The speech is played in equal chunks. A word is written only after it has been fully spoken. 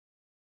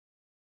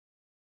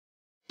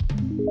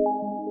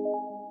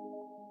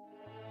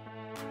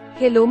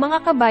Hello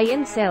mga ka-buy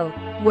and sell,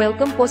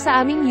 welcome po sa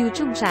aming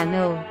YouTube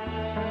channel.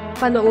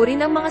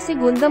 Panoorin ang mga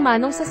segunda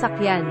manong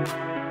sasakyan.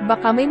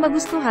 Baka may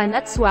magustuhan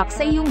at swak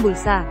sa iyong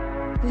bulsa.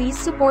 Please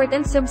support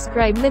and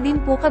subscribe na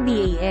din po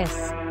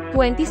ka-BAS.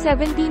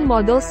 2017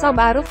 model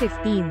Subaru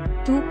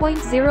 15,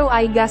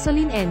 2.0i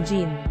gasoline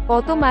engine,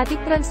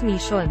 automatic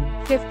transmission,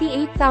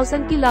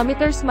 58,000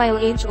 kilometers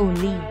mileage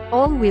only,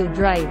 all-wheel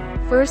drive,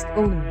 first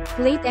owned,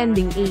 plate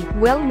ending 8,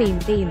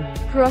 well-maintained,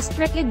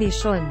 cross-track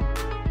edition.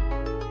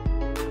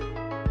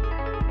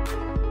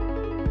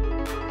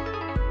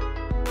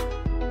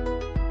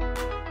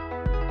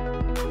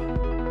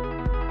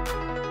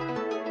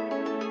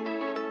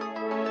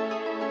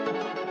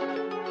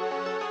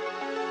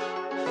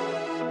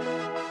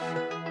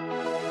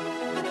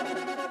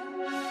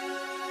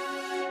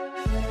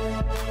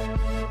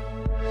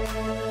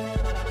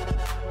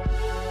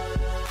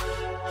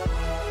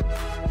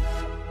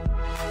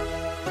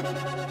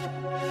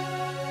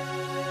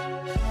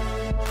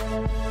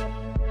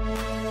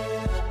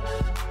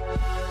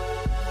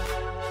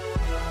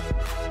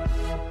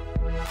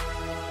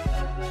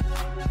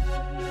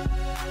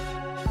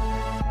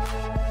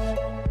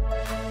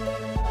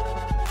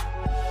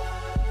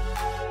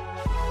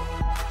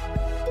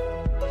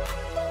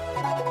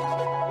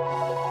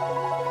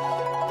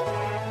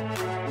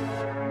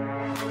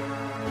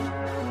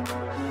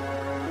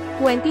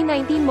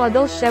 (2019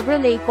 model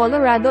Chevrolet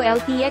Colorado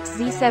LTX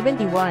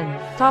Z71,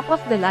 top of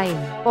the line,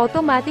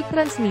 automatic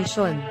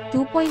transmission,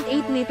 2.8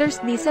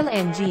 liters diesel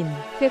engine,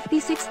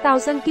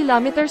 56,000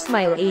 kilometers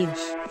mileage,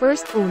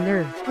 first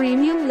owner,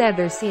 premium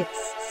leather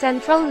seats,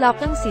 central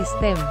locking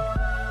system.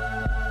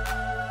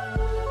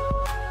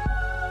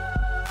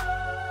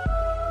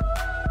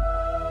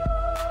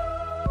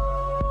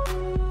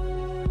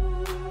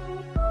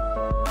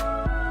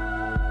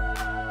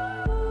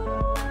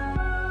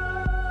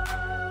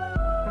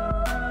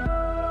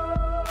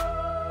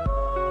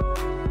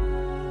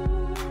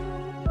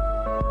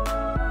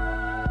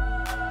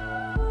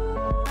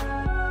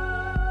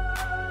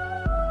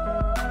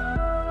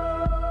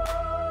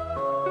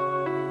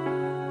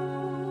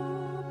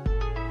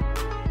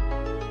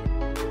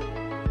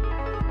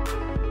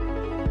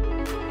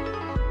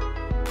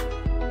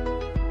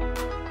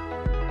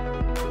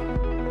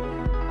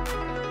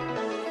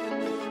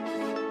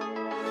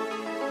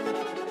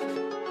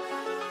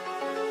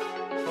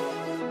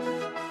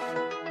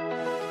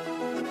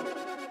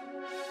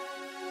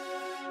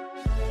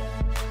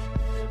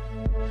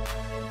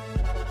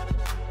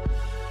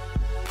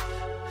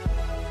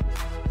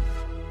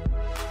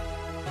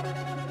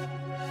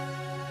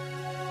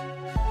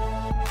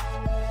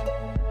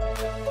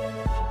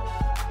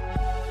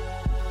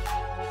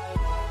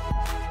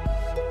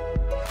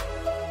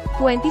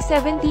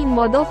 (2017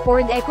 model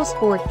Ford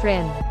EcoSport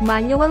Trend,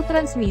 manual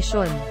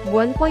transmission,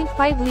 1.5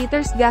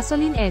 liters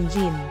gasoline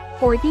engine,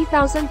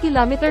 40,000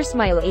 kilometers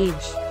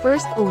mileage,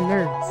 first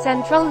owner,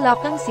 central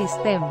locking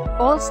system,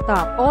 all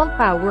stock, all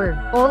power,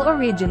 all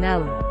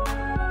original.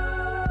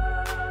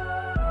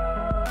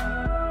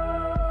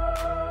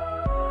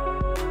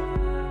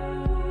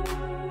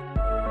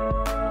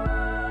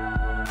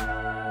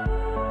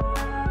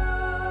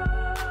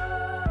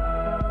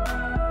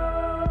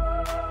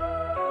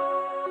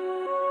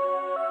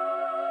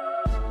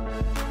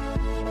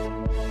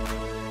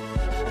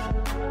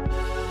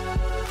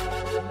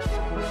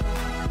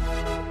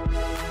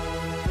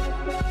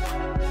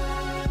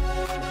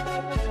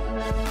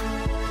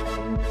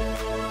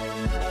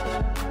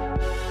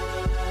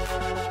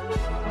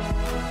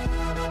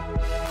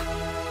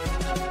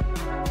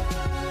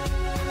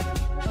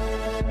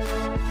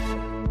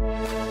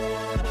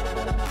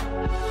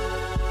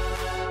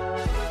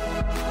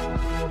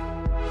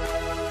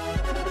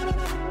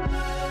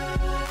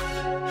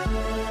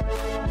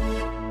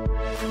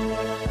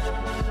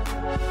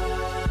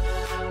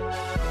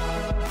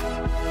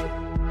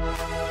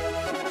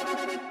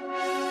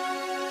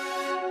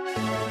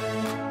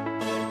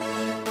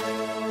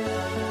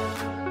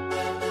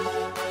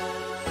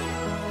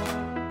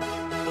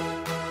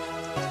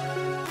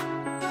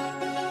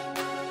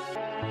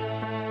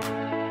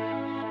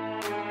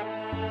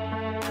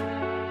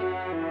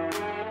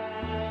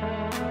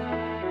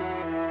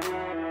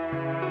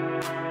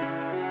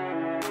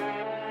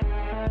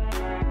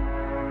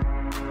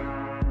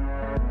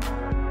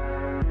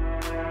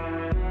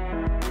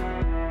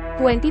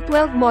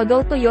 (2012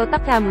 model Toyota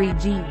Camry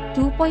G,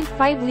 2.5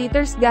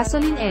 liters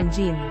gasoline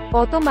engine,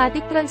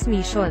 automatic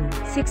transmission,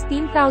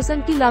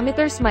 16,000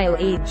 kilometers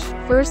mileage,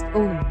 first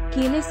owned,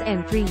 keyless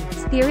entry,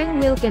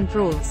 steering wheel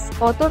controls,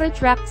 auto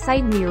retract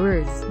side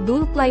mirrors,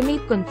 dual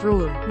climate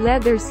control,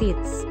 leather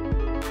seats.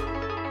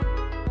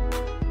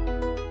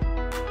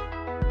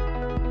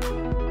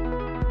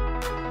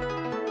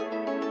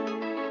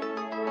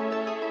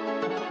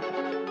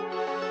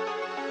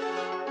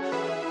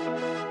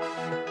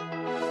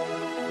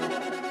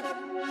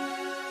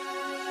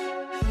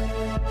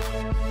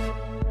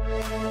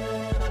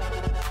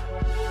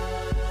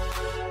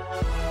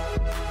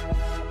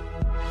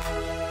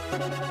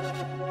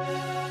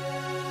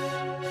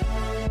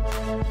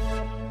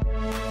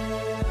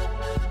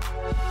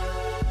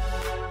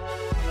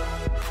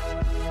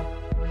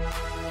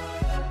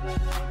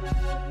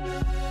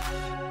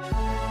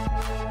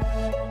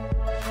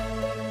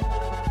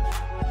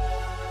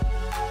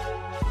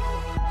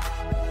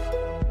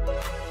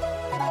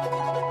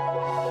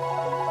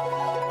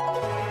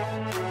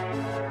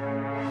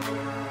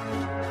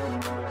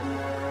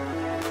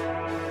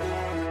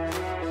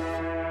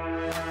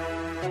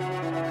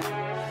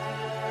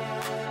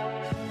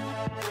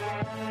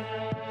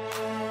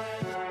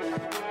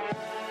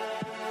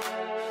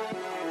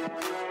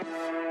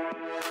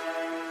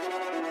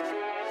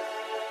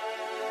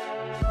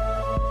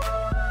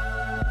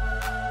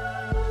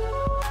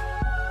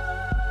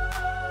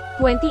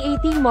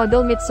 2018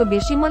 model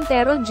Mitsubishi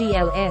Montero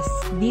GLS,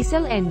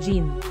 diesel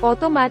engine,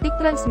 automatic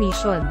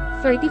transmission,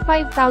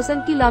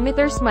 35,000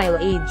 kilometers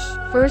mileage,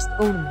 first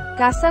owned,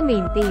 Casa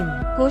Maintained,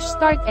 push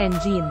start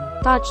engine,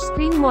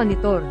 touchscreen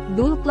monitor,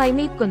 dual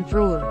climate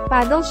control,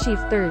 paddle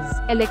shifters,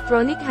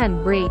 electronic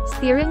handbrake,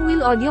 steering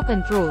wheel audio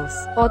controls,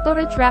 auto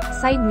retract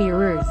side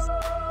mirrors.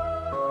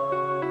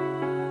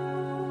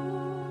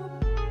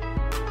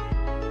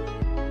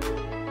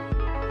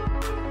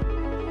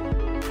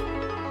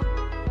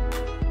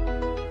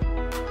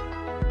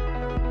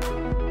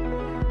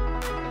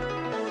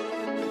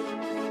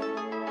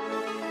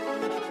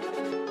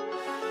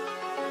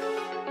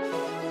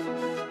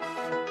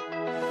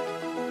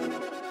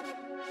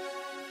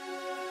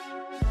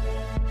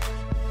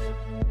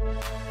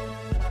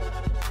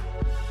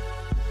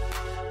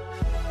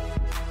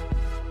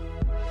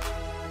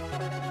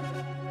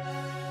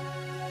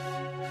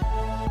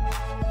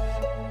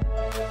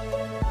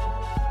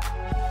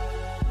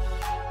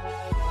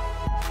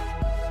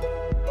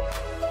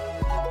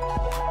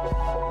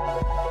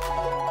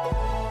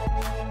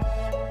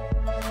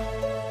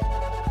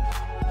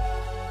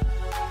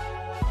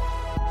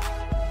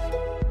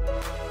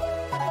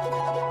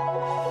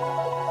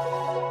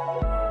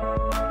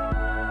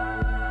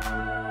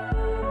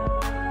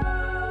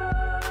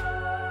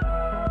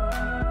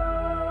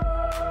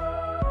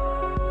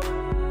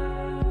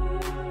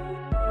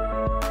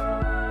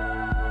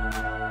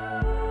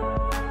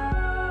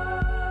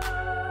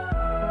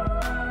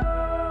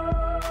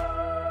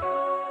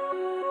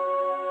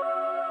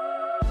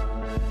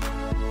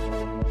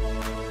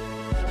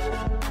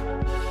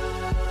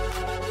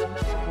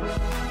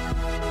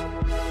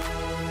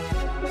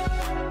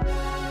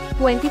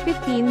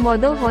 2015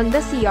 model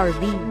Honda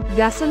CRV,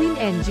 gasoline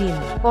engine,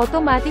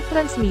 automatic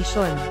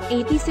transmission,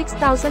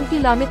 86,000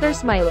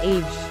 kilometers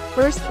mileage,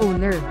 first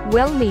owner,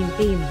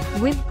 well-maintained,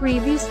 with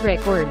previous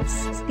records,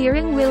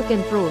 steering wheel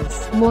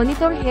controls,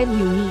 monitor head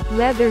unit,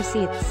 leather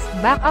seats,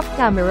 backup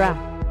camera.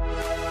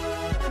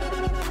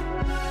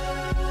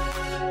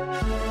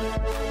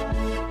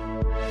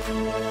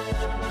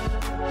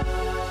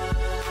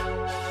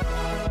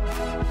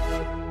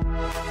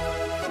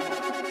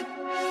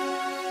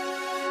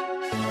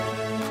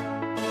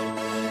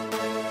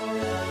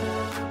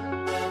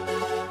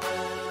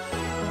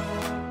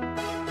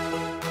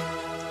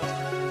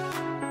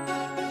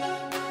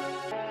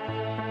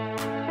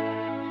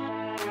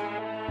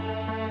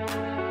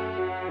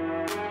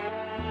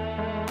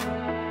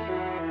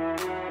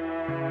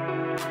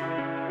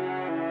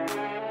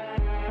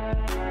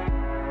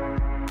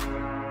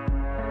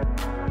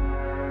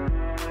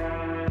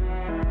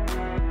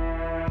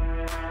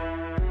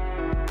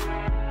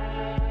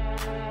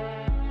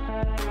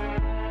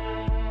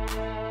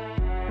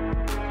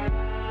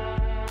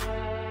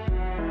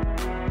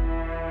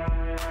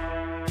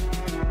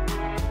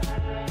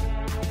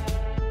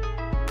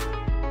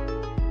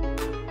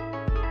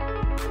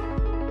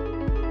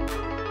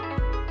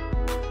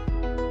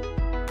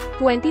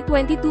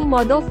 (2022)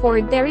 model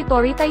Ford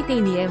Territory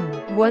Titanium,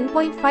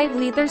 1.5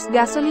 liters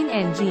gasoline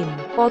engine,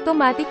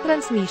 automatic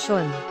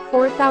transmission,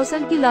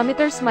 4,000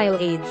 kilometers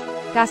mileage,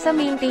 Casa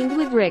Maintained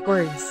with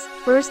records,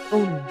 first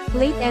owned,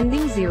 plate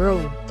ending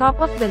 0,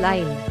 top of the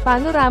line,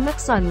 panoramic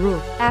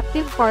sunroof,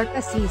 active park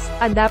assist,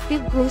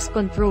 adaptive cruise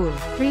control,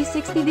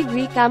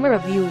 360-degree camera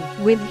view,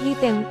 with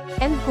heating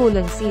and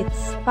cooling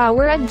seats,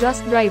 power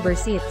adjust driver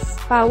seats,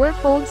 power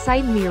fold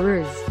side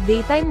mirrors,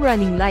 daytime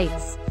running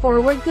lights,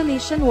 forward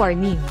collision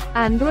warning,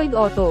 Android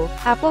Auto,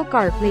 Apple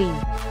CarPlay.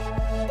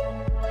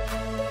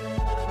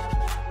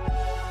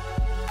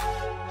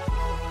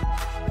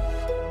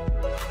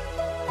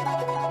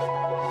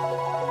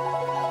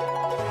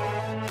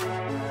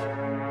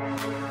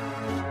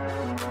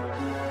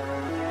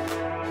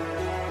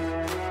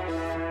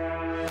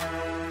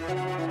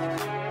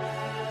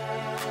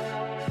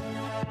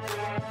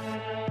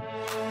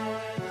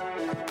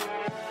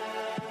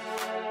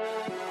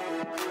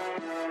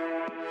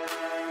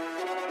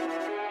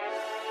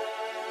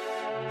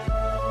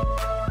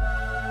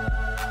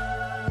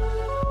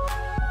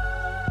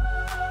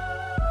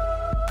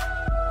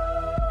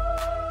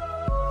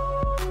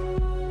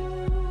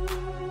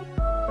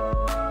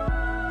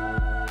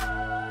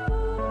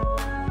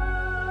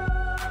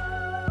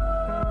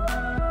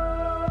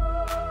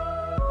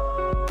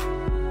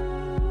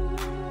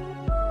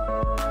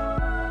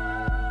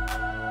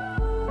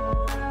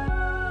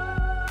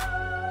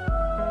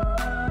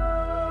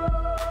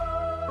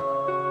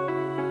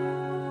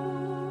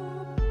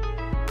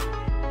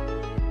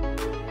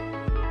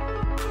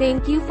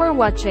 Thank you for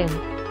watching.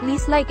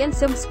 Please like and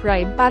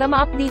subscribe para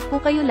ma-update po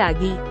kayo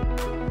lagi.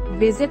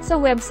 Visit sa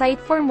website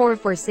for more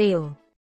for sale.